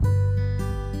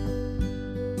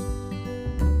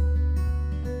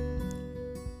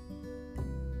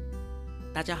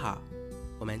大家好，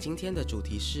我们今天的主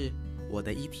题是我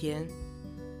的一天。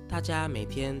大家每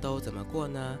天都怎么过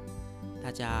呢？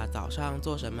大家早上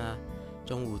做什么？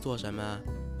中午做什么？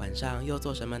晚上又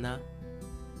做什么呢？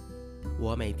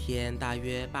我每天大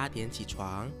约8点起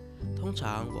床，通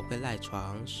常我会赖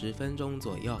床10分钟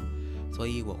左右，所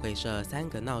以我会设3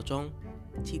个闹钟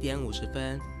：7点50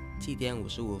分、7点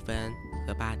55分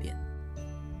和8点。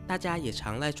大家也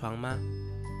常赖床吗？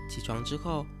起床之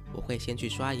后，我会先去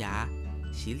刷牙、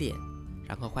洗脸，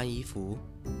然后换衣服。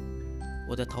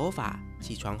我的头发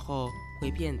起床后会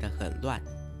变得很乱，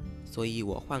所以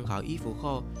我换好衣服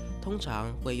后，通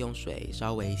常会用水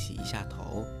稍微洗一下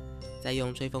头，再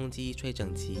用吹风机吹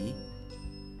整齐。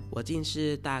我近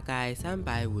视大概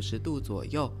350度左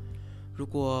右，如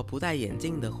果不戴眼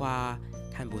镜的话，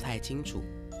看不太清楚，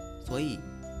所以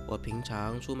我平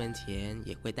常出门前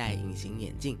也会戴隐形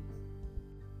眼镜。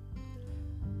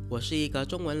我是一个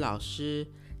中文老师，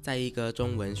在一个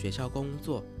中文学校工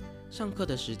作，上课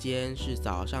的时间是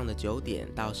早上的9点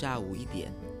到下午1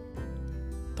点。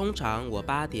通常我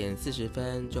8点40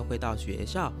分就会到学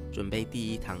校准备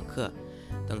第一堂课，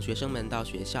等学生们到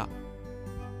学校。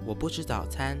我不吃早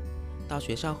餐，到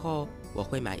学校后我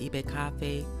会买1杯咖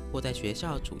啡，或在学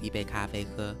校煮1杯咖啡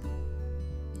喝。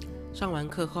上完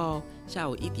课后，下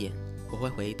午1点我会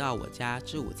回到我家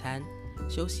吃午餐，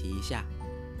休息一下。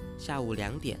下午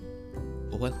2点，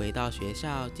我会回到学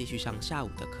校继续上下午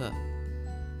的课。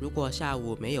如果下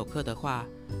午没有课的话，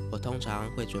我通常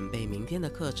会准备明天的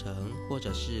课程，或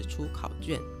者是出考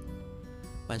卷。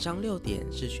晚上6点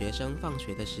是学生放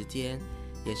学的时间，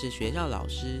也是学校老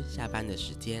师下班的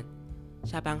时间。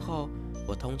下班后，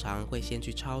我通常会先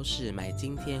去超市买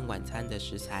今天晚餐的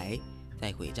食材，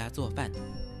再回家做饭。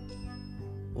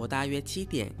我大约7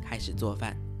点开始做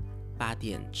饭，8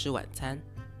点吃晚餐。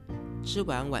吃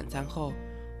完晚餐后，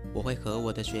我会和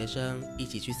我的学生一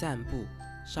起去散步，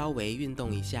稍微运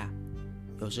动一下。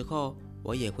有时候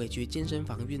我也会去健身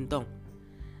房运动，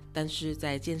但是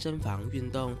在健身房运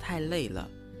动太累了，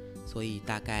所以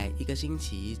大概1个星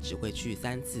期只会去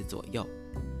3次左右。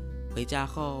回家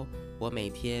后，我每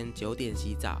天9点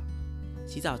洗澡。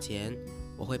洗澡前，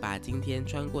我会把今天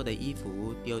穿过的衣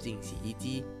服丢进洗衣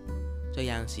机，这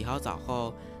样洗好澡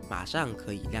后马上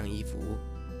可以晾衣服。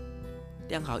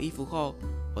晾好衣服后，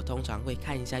我通常会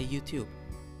看一下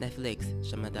YouTube、Netflix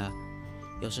什么的，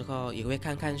有时候也会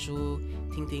看看书、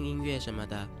听听音乐什么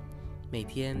的。每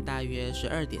天大约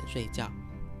12点睡觉。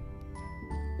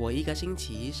我1个星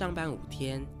期上班5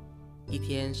天，一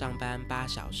天上班8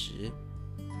小时。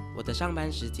我的上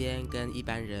班时间跟一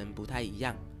般人不太一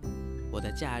样，我的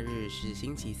假日是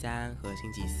星期3和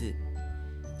星期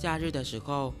4。假日的时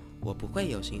候，我不会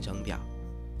有行程表，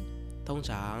通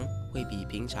常会比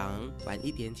平常晚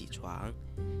1点起床，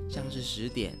像是10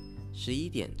点、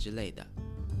11点之类的。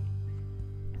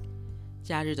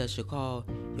假日的时候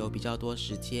有比较多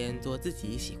时间做自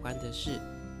己喜欢的事。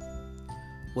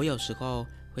我有时候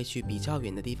会去比较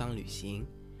远的地方旅行，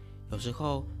有时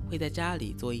候会在家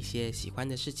里做一些喜欢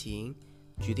的事情。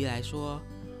举例来说，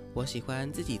我喜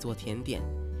欢自己做甜点，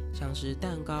像是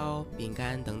蛋糕、饼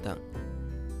干等等。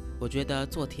我觉得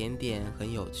做甜点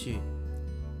很有趣，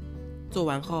做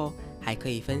完后还可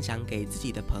以分享给自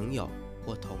己的朋友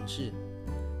或同事，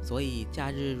所以假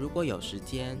日如果有时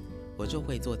间，我就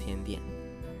会做甜点。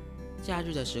假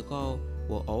日的时候，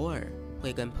我偶尔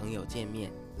会跟朋友见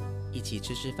面，一起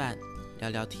吃吃饭、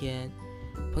聊聊天。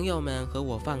朋友们和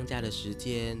我放假的时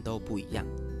间都不一样，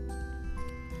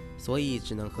所以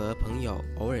只能和朋友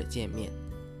偶尔见面，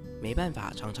没办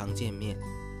法常常见面。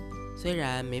虽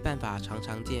然没办法常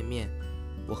常见面，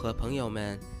我和朋友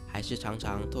们还是常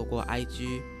常透过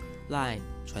IG、Line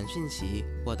传讯息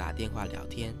或打电话聊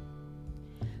天。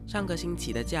上个星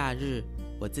期的假日，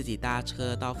我自己搭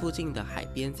车到附近的海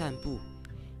边散步，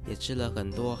也吃了很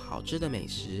多好吃的美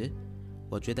食，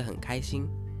我觉得很开心。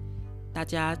大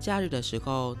家假日的时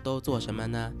候都做什么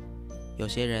呢？有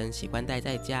些人喜欢待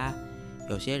在家，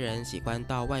有些人喜欢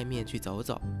到外面去走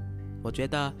走。我觉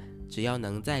得只要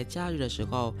能在假日的时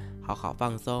候好好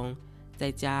放松，在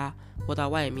家或到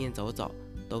外面走走，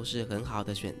都是很好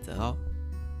的选择哦。